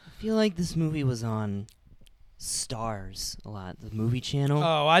TBS. I feel like this movie was on Stars a lot, the movie channel.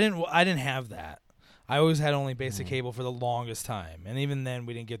 Oh, I didn't have that. I always had only basic cable for the longest time, and even then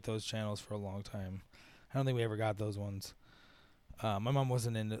we didn't get those channels for a long time. I don't think we ever got those ones. My mom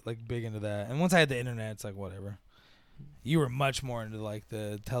wasn't into big into that, and once I had the internet, it's whatever. You were much more into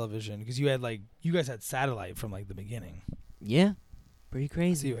the television because you guys had satellite from the beginning. Yeah, pretty So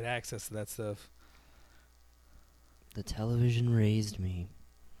crazy. you had access to that stuff. The television raised me.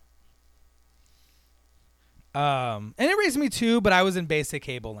 And it raised me too, but I was in basic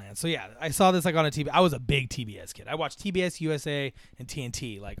cable land. So yeah, I saw this on a TV. I was a big TBS kid. I watched TBS, USA, and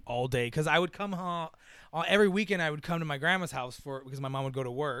TNT all day because I would come home every weekend. I would come to my grandma's house because my mom would go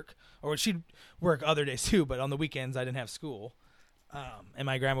to work, or she'd work other days too. But on the weekends, I didn't have school, and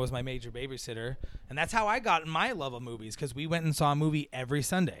my grandma was my major babysitter, and that's how I got my love of movies because we went and saw a movie every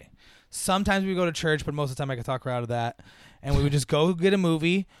Sunday. Sometimes we go to church, but most of the time I could talk her out of that. and we would just go get a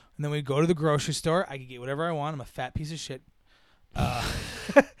movie, and then we'd go to the grocery store. I could get whatever I want. I'm a fat piece of shit.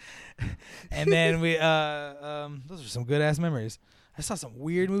 And then we those are some good ass memories. I saw some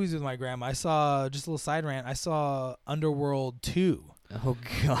weird movies with my grandma. I saw, just a little side rant, I saw Underworld 2. Oh,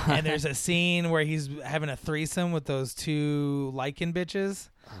 God. And there's a scene where he's having a threesome with those two Lycan bitches.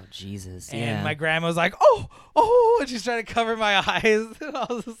 Oh, Jesus. And my grandma was like, oh, and she's trying to cover my eyes. And I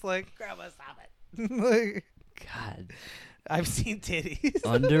was just like, Grandma, stop it. Like, God. I've seen titties.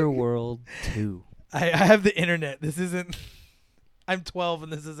 Underworld 2. I have the internet. This isn't. I'm 12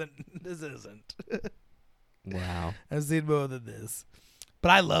 and this isn't. Wow. I've seen more than this. But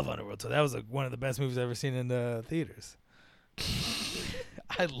I love Underworld, so that was one of the best movies I've ever seen in the theaters.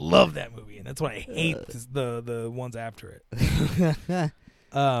 I love that movie, and that's why I hate the ones after it.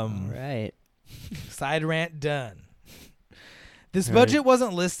 All right. Side rant done. This budget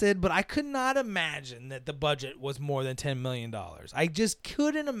wasn't listed, but I could not imagine that the budget was more than $10 million. I just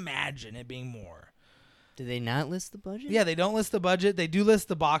couldn't imagine it being more. Did they not list the budget? Yeah, they don't list the budget. They do list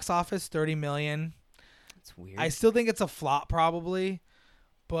the box office, $30 million. That's weird. I still think it's a flop probably,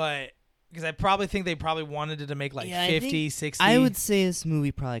 but because I probably think they probably wanted it to make like 50, 60. I would say this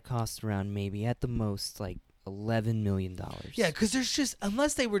movie probably cost around maybe at the most like $11 million. Yeah, because there's just,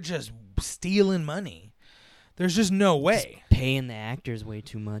 unless they were just stealing money, there's just no way. Just paying the actors way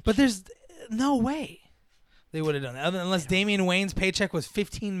too much. But there's no way they would have done that, unless Damian Wayne's paycheck was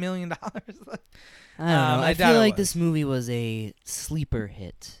 $15 million. I don't know. I feel like this movie was a sleeper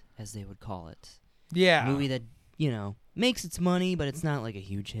hit, as they would call it. Yeah. A movie that, makes its money, but it's not like a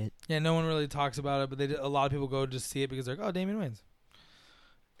huge hit. Yeah, no one really talks about it, but a lot of people go just see it because they're like, oh, Damian Wayne's.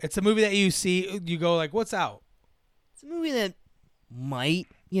 It's a movie that you see, you go like, what's out? It's a movie that might,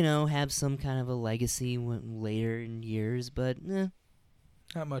 have some kind of a legacy later in years, but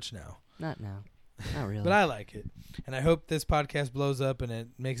not much now. Not now. Not really. But I like it. And I hope this podcast blows up and it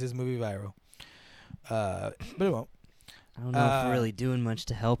makes this movie viral. But it won't. I don't know if we're really doing much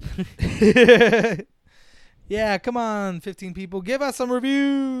to help. Yeah, come on, 15 people. Give us some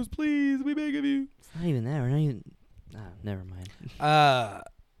reviews, please. We beg of you. It's not even that. We're not even... Oh, never mind.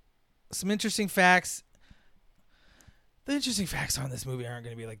 Some interesting facts. The interesting facts on this movie aren't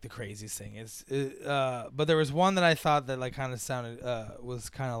going to be like the craziest thing. But there was one that I thought that like kind of sounded was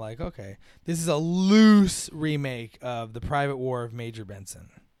kind of like, okay, this is a loose remake of The Private War of Major Benson.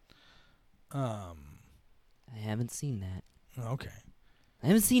 I haven't seen that. Okay. I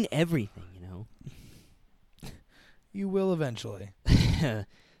haven't seen everything, You will eventually.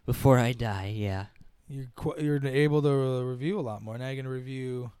 Before I die, yeah. You're able to review a lot more. Now you're going to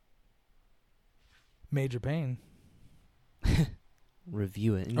review Major Payne.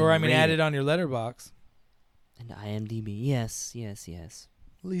 Review it. Or, add it on your letterbox. And IMDb. Yes.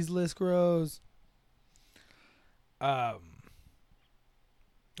 Lee's list grows.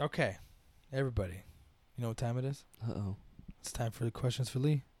 Okay. Everybody. You know what time it is? Uh-oh. It's time for the questions for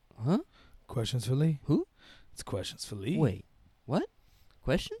Lee. Huh? Questions for Lee. Who? It's questions for Lee. Wait. What?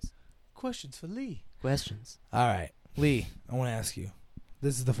 Questions? Questions for Lee. Questions. All right. Lee, I want to ask you.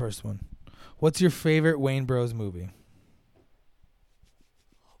 This is the first one. What's your favorite Wayne Bros movie?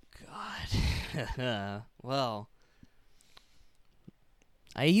 Oh, God. Well,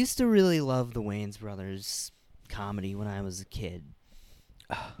 I used to really love the Wayans Brothers comedy when I was a kid.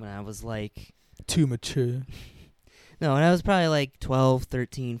 When I was like... Too mature. No, when I was probably like 12,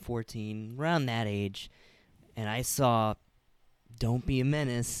 13, 14, around that age, and I saw Don't Be a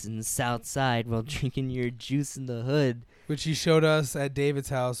Menace in the South Side while drinking your juice in the hood. Which you showed us at David's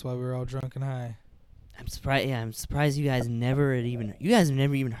house while we were all drunk and high. I'm surprised. Yeah, I'm surprised you guys have never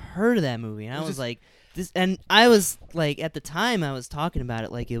even heard of that movie. And I was like, this, and I was like, at the time, I was talking about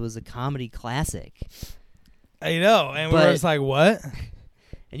it like it was a comedy classic. I know, and we were just like, what?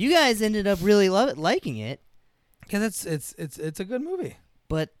 And you guys ended up really liking it. Because it's a good movie.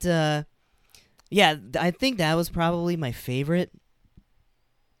 But yeah, I think that was probably my favorite.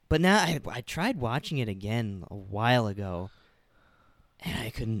 But now I tried watching it again a while ago, and I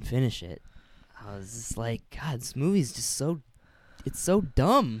couldn't finish it. I was just like, God, this movie's just it's so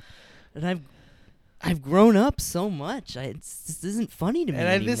dumb, and I've grown up so much. This isn't funny to me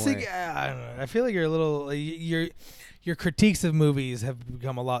anymore. I don't know. I feel like you're a little your critiques of movies have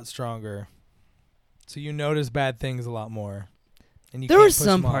become a lot stronger, so you notice bad things a lot more. And there were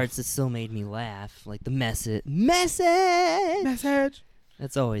some parts that still made me laugh, like the message.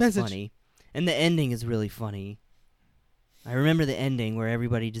 That's always funny, and the ending is really funny. I remember the ending where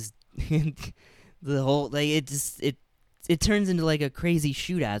everybody just the whole it turns into like a crazy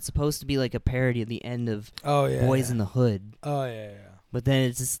shootout. It's supposed to be like a parody of the end of Boys in the Hood. Oh yeah. But then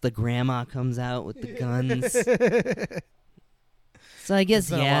it's just the grandma comes out with the guns. So I guess it's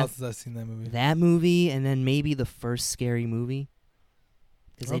been a while since I've seen that movie. That movie, and then maybe the first Scary Movie.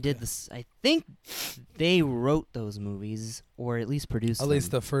 Because they did this. I think they wrote those movies, or at least produced them. At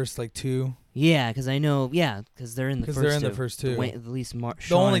least the first, like, 2. Yeah, because I know, because they're in the first two. Because they're in the first 2. At least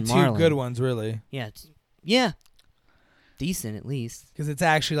the only 2 good ones, really. Yeah. Yeah. Decent, at least. Because it's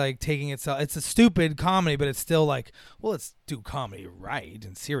actually, like, taking itself... It's a stupid comedy, but it's still, like, well, let's do comedy right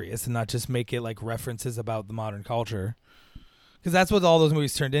and serious and not just make it, like, references about the modern culture. Because that's what all those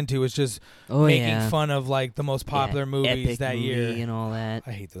movies turned into, was just making fun of, like, the most popular movies that year. And all that.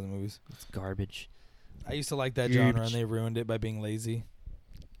 I hate those movies. It's garbage. I used to like that genre, and they ruined it by being lazy.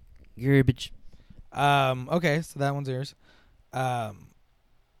 Garbage. Okay, so that one's yours. And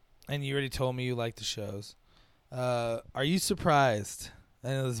you already told me you like the shows. Are you surprised?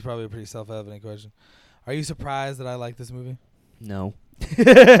 I know this is probably a pretty self-evident question. Are you surprised that I like this movie? No.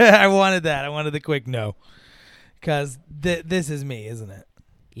 I wanted that. I wanted the quick no. Because this is me, isn't it?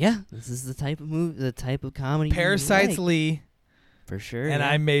 Yeah, this is the type of movie, the type of comedy. Parasite's Lee. For sure. And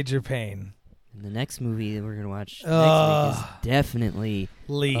I'm Major Payne. And the next movie that we're going to watch next week is definitely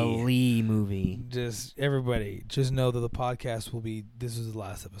a Lee movie. Just, everybody, just know that the podcast will be, this is the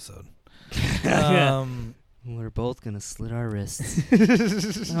last episode. We're both going to slit our wrists.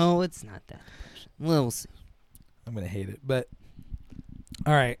 No, it's not that. We'll see. I'm going to hate it. But,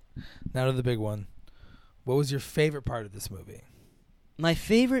 all right, now to the big one. What was your favorite part of this movie? My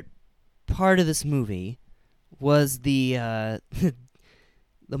favorite part of this movie was the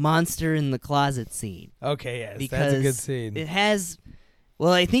the monster in the closet scene. Okay, yes, because that's a good scene. It has,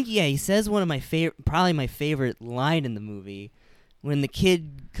 well, I think he says one of my probably my favorite line in the movie, when the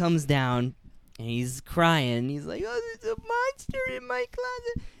kid comes down and he's crying. He's like, "Oh, there's a monster in my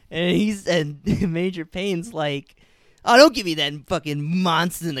closet," and Major Payne's like, "Oh, don't give me that fucking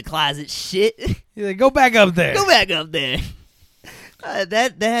monster in the closet shit." He's like, "Go back up there. Go back up there."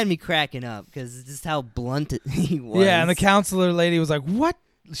 That had me cracking up because it's just how blunt he was. Yeah, and the counselor lady was like, "What?"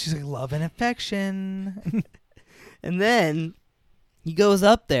 She's like, "Love and affection." And then he goes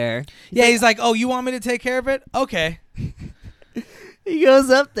up there. He's like, "Oh, you want me to take care of it? Okay." He goes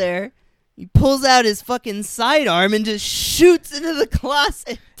up there. He pulls out his fucking sidearm and just shoots into the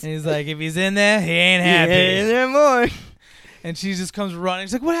closet. And he's like, if he's in there, he ain't happy. He ain't there more. And she just comes running.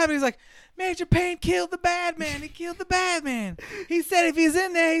 She's like, "What happened?" He's like, "Major Payne killed the bad man. He killed the bad man. He said if he's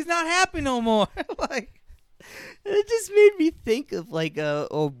in there, he's not happy no more." Like, it just made me think of like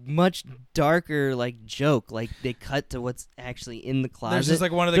a much darker like joke. Like they cut to what's actually in the closet. There's just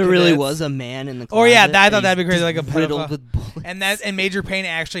like one of the there cadets. really was a man in the closet. Oh yeah, I thought that'd be crazy, like a riddled with bullets. And Major Payne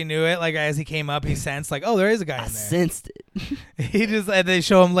actually knew it. Like as he came up, he sensed like, oh, there is a guy in there. Sensed it. He just and they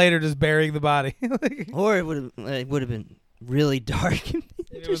show him later just burying the body. Or it would have been really dark.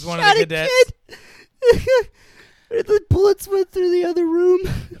 It was one of the cadets. The bullets went through the other room.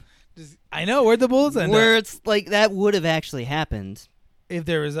 I know, where'd the bullets end Where up? it's like that would have actually happened. If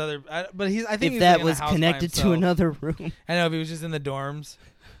there was other, but I think if that was connected to another room. I know if he was just in the dorms,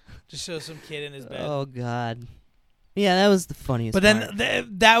 just show some kid in his bed. Oh God, yeah, that was the funniest. But then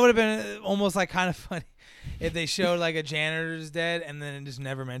that would have been almost like kind of funny if they showed like a janitor's dead and then it just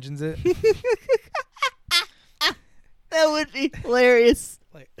never mentions it. That would be hilarious.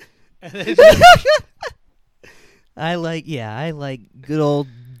 Like, I like good old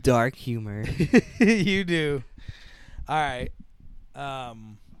dark humor. You do. All right.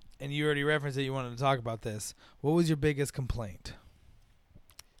 And you already referenced that you wanted to talk about this. What was your biggest complaint?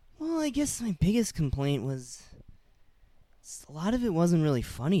 Well, I guess my biggest complaint was a lot of it wasn't really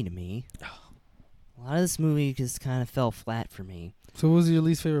funny to me. A lot of this movie just kind of fell flat for me. So what was your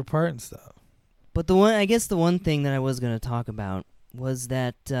least favorite part and stuff? But the one thing that I was going to talk about was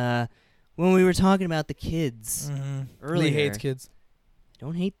that when we were talking about the kids earlier. Lee hates kids. I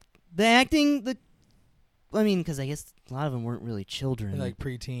don't hate the acting. Because I guess a lot of them weren't really children. They're like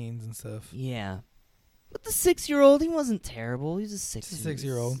preteens and stuff. Yeah. But the 6-year-old, he wasn't terrible. He was a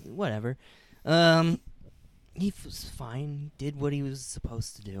 6-year-old. Whatever. He was fine. He did what he was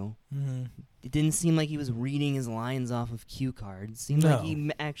supposed to do. Mm-hmm. It didn't seem like he was reading his lines off of cue cards. It seemed like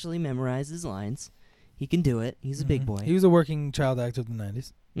he actually memorized his lines. He can do it. He's a big boy. He was a working child actor in the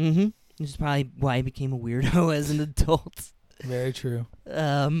 90s. Mm-hmm. Which is probably why he became a weirdo as an adult. Very true.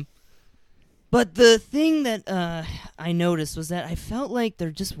 But the thing that I noticed was that I felt like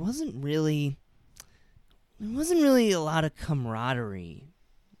there just wasn't really a lot of camaraderie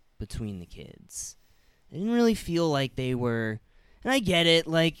between the kids. I didn't really feel like they were, and I get it,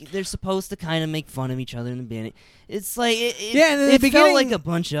 like they're supposed to kind of make fun of each other in the beginning. It's like it felt like a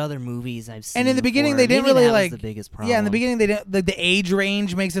bunch of other movies I've seen. And in the beginning, before. they didn't Maybe really that like was the biggest problem. Yeah, in the beginning, they didn't. The age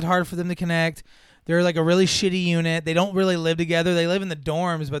range makes it hard for them to connect. They're like a really shitty unit. They don't really live together. They live in the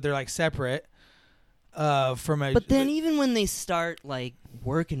dorms, but they're like separate. But then even when they start like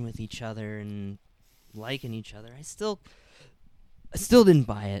working with each other and liking each other, I still didn't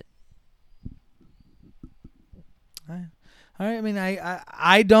buy it. All right. I mean,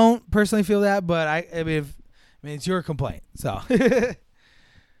 I don't personally feel that, but I mean, it's your complaint. So, well,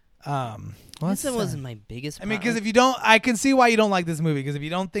 that wasn't my biggest problem. I mean, because if you don't, I can see why you don't like this movie. Because if you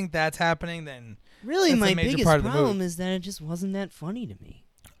don't think that's happening, then really that's my a major biggest part of the problem movie. is that it just wasn't that funny to me.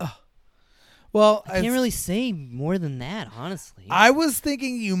 Well, I can't really say more than that, honestly. I was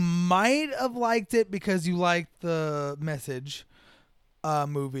thinking you might have liked it because you liked the Message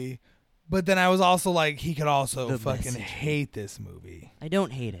movie. But then I was also like, he could also The fucking Message. hate this movie. I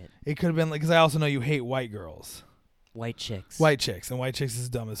don't hate it. It could have been like, because I also know you hate white girls. White chicks. White chicks. And White Chicks is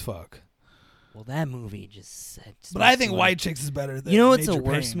dumb as fuck. Well, that movie just but I think White Chicks is better than You know what's Major a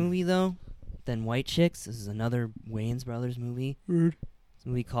worse Payne. movie, though, than White Chicks? This is another Wayans Brothers movie. Rude. It's a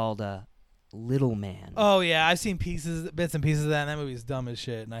movie called Little Man. Oh, yeah. I've seen bits and pieces of that, and that movie's dumb as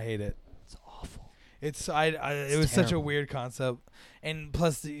shit, and I hate it. It's awful. It was such a weird concept. And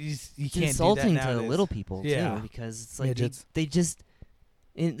plus, you can't insulting do that nowadays. to little people, Yeah. too, because it's like Midgets.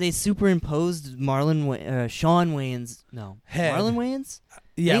 they superimposed Shawn Wayans. No. Head. Marlon Wayans?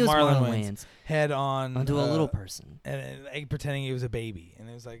 Yeah, I think it was Marlon Marlon Wayans. Head on. Onto a little person. And like, pretending he was a baby. And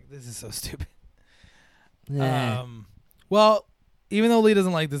it was like, this is so stupid. Yeah. Well, even though Lee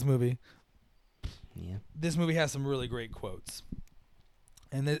doesn't like this movie, Yeah. this movie has some really great quotes.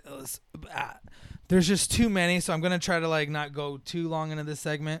 And there's just too many, so I'm going to try to like not go too long into this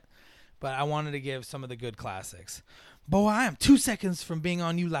segment, but I wanted to give some of the good classics. Boy, I am 2 seconds from being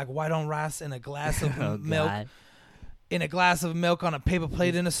on you like white on rice in a glass of milk. God. In a glass of milk on a paper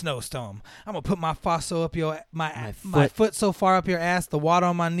plate in a snowstorm. I'm going to put my fossil up my foot so far up your ass, the water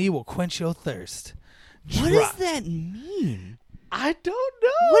on my knee will quench your thirst. What does that mean? I don't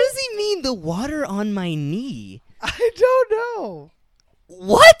know. What does he mean, the water on my knee? I don't know.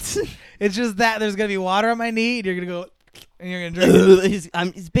 What? It's just that there's going to be water on my knee, and you're going to go, and you're going to drink it.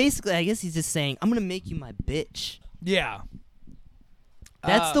 It's basically, I guess he's just saying, I'm going to make you my bitch. Yeah.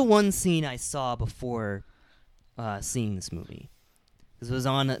 That's the one scene I saw before seeing this movie. This was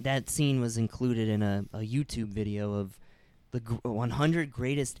that scene was included in a YouTube video of the 100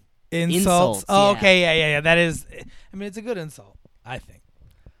 greatest insults. Oh, yeah. okay, yeah. That is, I mean, it's a good insult, I think.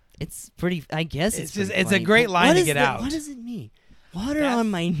 It's pretty, I guess it's just, pretty it's funny, a great but line to get out. What does it mean? Water on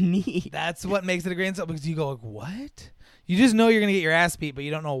my knee. That's what makes it a great insult, because you go like, what? You just know you're going to get your ass beat, but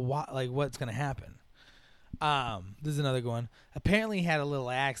you don't know what's going to happen. This is another good one. Apparently he had a little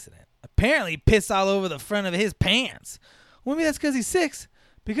accident. Apparently he pissed all over the front of his pants. Well, maybe that's because he's 6.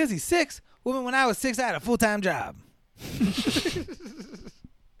 Because he's 6. Well, when I was 6, I had a full-time job. This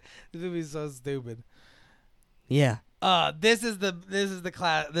movie's so stupid. Yeah. This is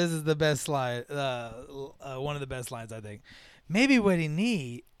the best slide. One of the best lines, I think. Maybe what he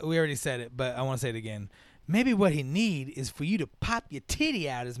need. We already said it, but I want to say it again. Maybe what he need is for you to pop your titty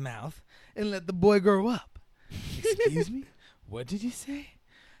out his mouth and let the boy grow up. Excuse me? What did you say?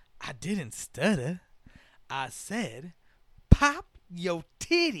 I didn't stutter. I said, pop your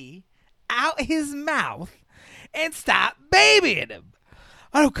titty out his mouth and stop babying him.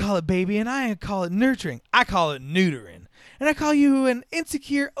 I don't call it babying. I ain't call it nurturing. I call it neutering. And I call you an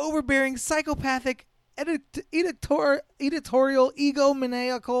insecure, overbearing, psychopathic, editorial,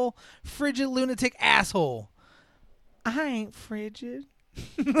 egomaniacal, frigid, lunatic asshole. I ain't frigid.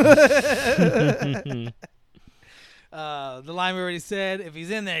 The line we already said, if he's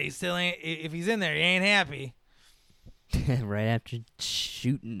in there, he still ain't. If he's in there, he ain't happy. Right after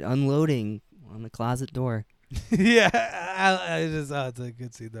unloading on the closet door. Yeah, I just it's a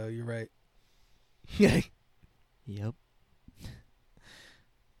good scene though. You're right. Yep.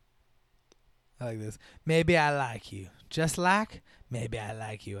 I like this. Maybe I like you. Just like maybe I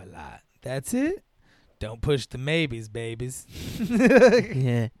like you a lot. That's it. Don't push the maybes, babies.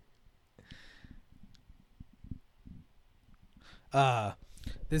 Yeah.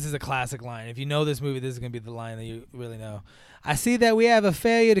 This is a classic line. If you know this movie, this is going to be the line that you really know. I see that we have a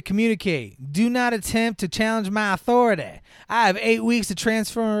failure to communicate. Do not attempt to challenge my authority. I have 8 weeks to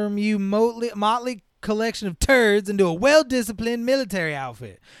transform you motley collection of turds into a well-disciplined military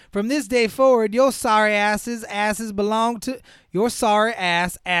outfit. From this day forward, your sorry asses belong to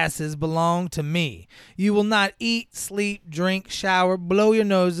me. You will not eat, sleep, drink, shower, blow your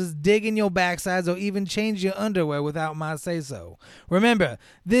noses, dig in your backsides, or even change your underwear without my say-so. Remember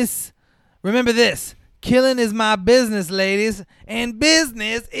this. Killing is my business, ladies, and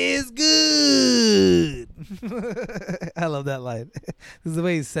business is good. I love that line. This is the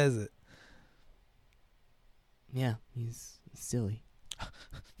way he says it. Yeah, he's silly.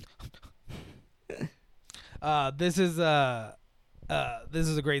 This is a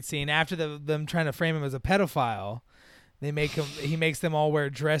great scene. After them trying to frame him as a pedophile, he makes them all wear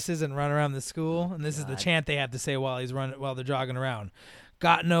dresses and run around the school. And this is the chant they have to say while they're jogging around.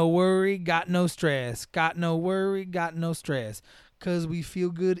 Got no worry, got no stress. Got no worry, got no stress. 'Cause we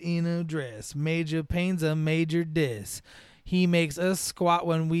feel good in a dress. Major pain's a major diss. He makes us squat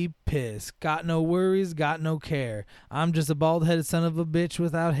when we piss. Got no worries, got no care. I'm just a bald-headed son of a bitch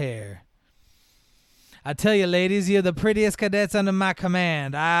without hair. I tell you, ladies, you're the prettiest cadets under my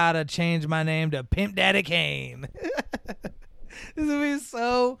command. I ought to change my name to Pimp Daddy Kane. This movie is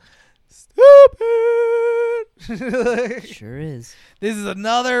so stupid. Sure is. This is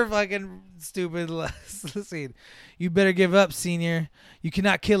another fucking stupid scene. You better give up, senior. You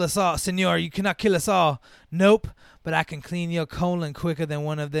cannot kill us all, senor. You cannot kill us all. Nope. But I can clean your colon quicker than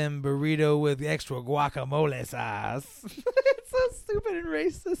one of them burrito with extra guacamole sauce. It's so stupid and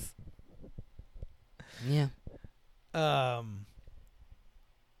racist. Yeah.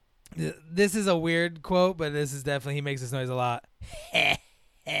 This is a weird quote, but this is definitely, he makes this noise a lot.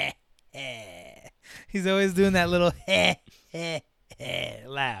 He's always doing that little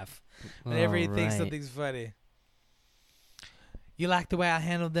laugh whenever he thinks something's funny. You like the way I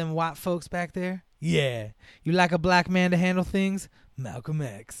handled them white folks back there? Yeah. You like a black man to handle things? Malcolm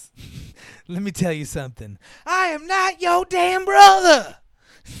X. Let me tell you something. I am not your damn brother.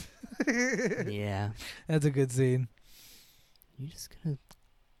 Yeah. That's a good scene. You just gonna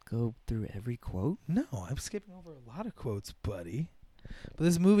go through every quote? No, I'm skipping over a lot of quotes, buddy. But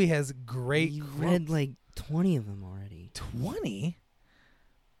this movie has great You quotes. read like 20 of them already. 20?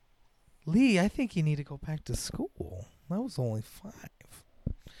 Lee, I think you need to go back to school. That was only 5.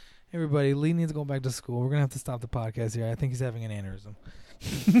 Everybody, Lee needs to go back to school. We're going to have to stop the podcast here. I think he's having an aneurysm.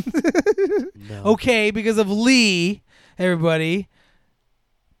 No. Okay, because of Lee, everybody,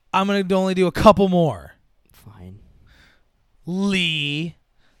 I'm going to only do a couple more. Fine. Lee.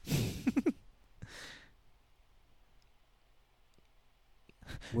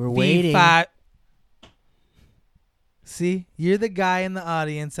 We're waiting. See, you're the guy in the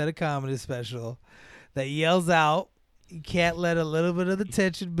audience at a comedy special that yells out. You can't let a little bit of the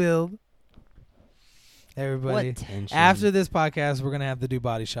tension build. Everybody. What tension? After this podcast, we're going to have to do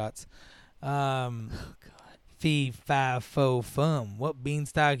body shots. Oh, God. Fee, fi, fo, fum. What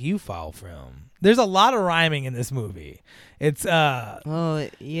beanstalk you fall from? There's a lot of rhyming in this movie. It's Oh,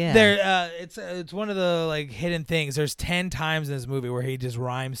 yeah. it's one of the like hidden things. There's 10 times in this movie where he just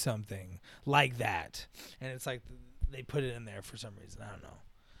rhymes something like that, and it's like they put it in there for some reason. I don't know.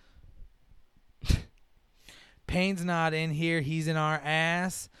 Payne's not in here. He's in our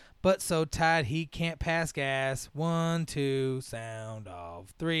ass, but so tight he can't pass gas. 1, 2, sound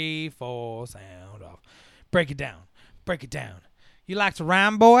off. 3, 4, sound off. Break it down. Break it down. You like to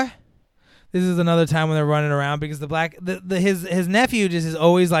rhyme, boy? This is another time when they're running around because his nephew just is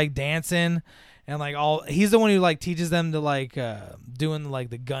always like dancing and like he's the one who like teaches them to like doing like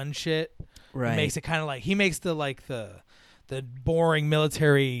the gun shit. Right. He makes it kind of like he makes the like the boring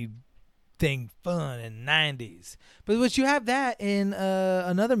military thing fun in 90s. But what you have that in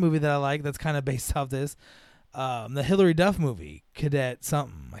another movie that I like that's kind of based off this, the Hillary Duff movie, Cadet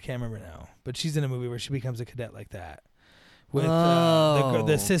something. I can't remember now. But she's in a movie where she becomes a cadet like that. With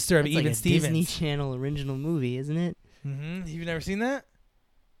the sister of Even like a Stevens. Disney Channel original movie, isn't it? Mm-hmm. You've never seen that?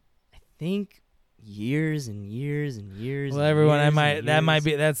 I think years and years and years. Well, everyone,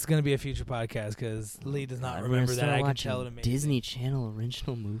 that's going to be a future podcast because Lee does not remember that. I can tell it amazing. Disney Channel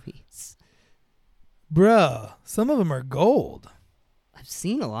original movies. Bruh, some of them are gold. I've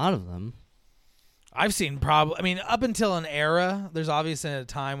seen a lot of them. I've seen up until an era. There's obviously a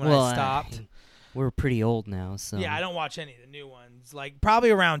time when I stopped. We're pretty old now, so yeah, I don't watch any of the new ones. Like probably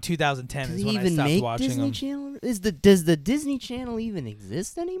around 2010 is when I stopped watching Disney them. Channel? Does the Disney Channel even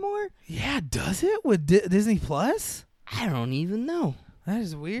exist anymore? Yeah, does it with Disney Plus? I don't even know. That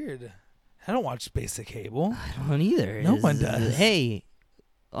is weird. I don't watch basic cable. I don't either. No one does. Hey,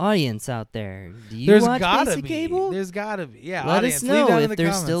 audience out there, do you watch basic cable? There's gotta be. Yeah, let audience, us know if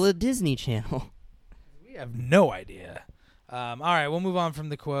there's comments. still a Disney Channel. We have no idea. All right, we'll move on from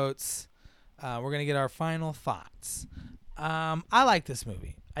the quotes. We're going to get our final thoughts. I like this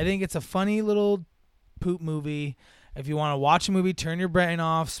movie. I think it's a funny little poop movie. If you want to watch a movie, turn your brain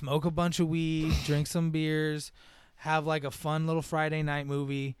off, smoke a bunch of weed, drink some beers, have like a fun little Friday night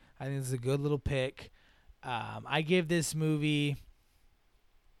movie. I think it's a good little pick. I give this movie...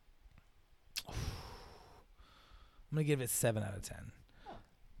 I'm going to give it 7 out of 10.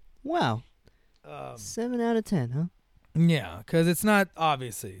 Wow. 7 out of 10, huh? Yeah, because it's not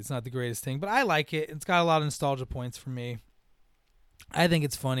the greatest thing, but I like it. It's got a lot of nostalgia points for me. I think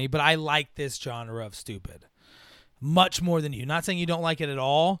it's funny, but I like this genre of stupid much more than you. Not saying you don't like it at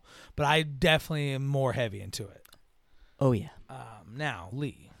all, but I definitely am more heavy into it. Oh, yeah. Now,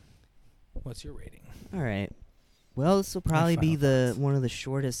 Lee, what's your rating? All right. Well, this will probably be one of the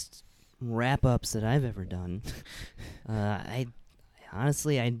shortest wrap-ups that I've ever done. I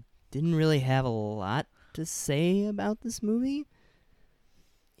didn't really have a lot to say about this movie.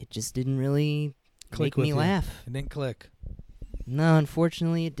 It just didn't really make me laugh. It didn't click. No,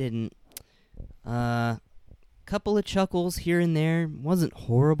 unfortunately, it didn't. Couple of chuckles here and there. Wasn't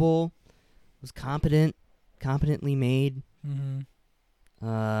horrible. Was competently made.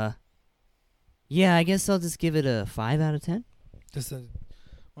 Mm-hmm. Yeah, I guess I'll just give it a 5 out of 10. Just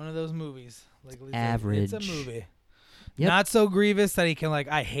one of those movies. Like average. It's a movie. Yep. Not so grievous that he can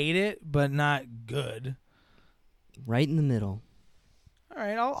I hate it, but not good. Right in the middle. All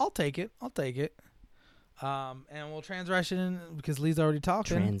right, I'll take it. And we'll transition because Lee's already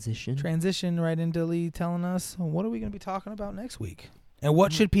talking. Transition right into Lee telling us what are we going to be talking about next week, and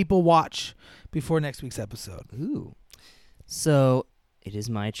what should people watch before next week's episode. Ooh, so it is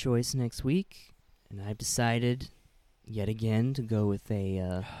my choice next week, and I've decided yet again to go with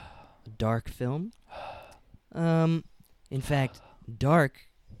a dark film. In fact, dark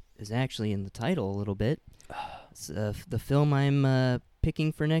is actually in the title a little bit. It's the film I'm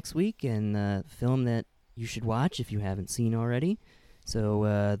picking for next week, and the film that you should watch if you haven't seen already. So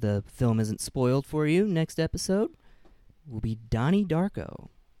the film isn't spoiled for you. Next episode will be Donnie Darko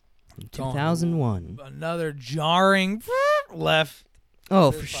from 2001. Another jarring left.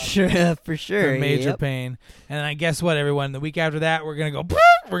 Oh, for sure, for sure. Major pain. And I guess what, everyone? The week after that, we're going to go,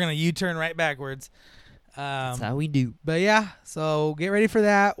 we're going to U-turn right backwards. That's how we do. But yeah, so get ready for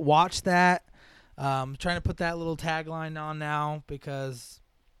that. Watch that. Trying to put that little tagline on now because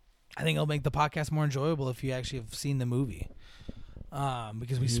I think it'll make the podcast more enjoyable if you actually have seen the movie.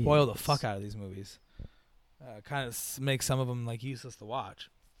 Because we spoil the fuck out of these movies. Kind of makes some of them useless to watch.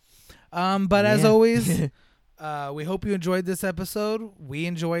 But as always, we hope you enjoyed this episode. We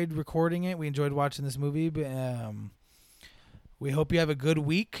enjoyed recording it. We enjoyed watching this movie. We hope you have a good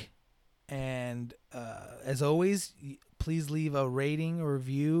week. And as always, please leave a rating or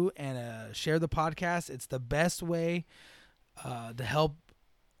review and share the podcast. It's the best way to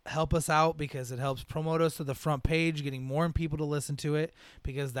help us out because it helps promote us to the front page, getting more people to listen to it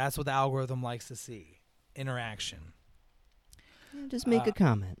because that's what the algorithm likes to see. Interaction. Yeah, just make a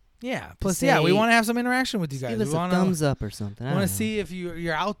comment. Yeah. Plus, we want to have some interaction with you guys. Give us a thumbs up or something. We want to see if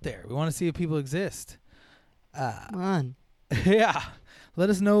you're out there. We want to see if people exist. Come on. Yeah. Let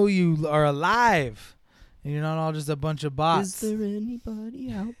us know you are alive. And you're not all just a bunch of bots. Is there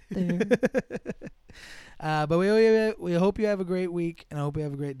anybody out there? But we hope you have a great week, and I hope you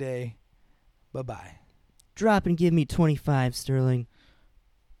have a great day. Bye-bye. Drop and give me 25, Sterling.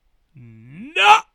 No!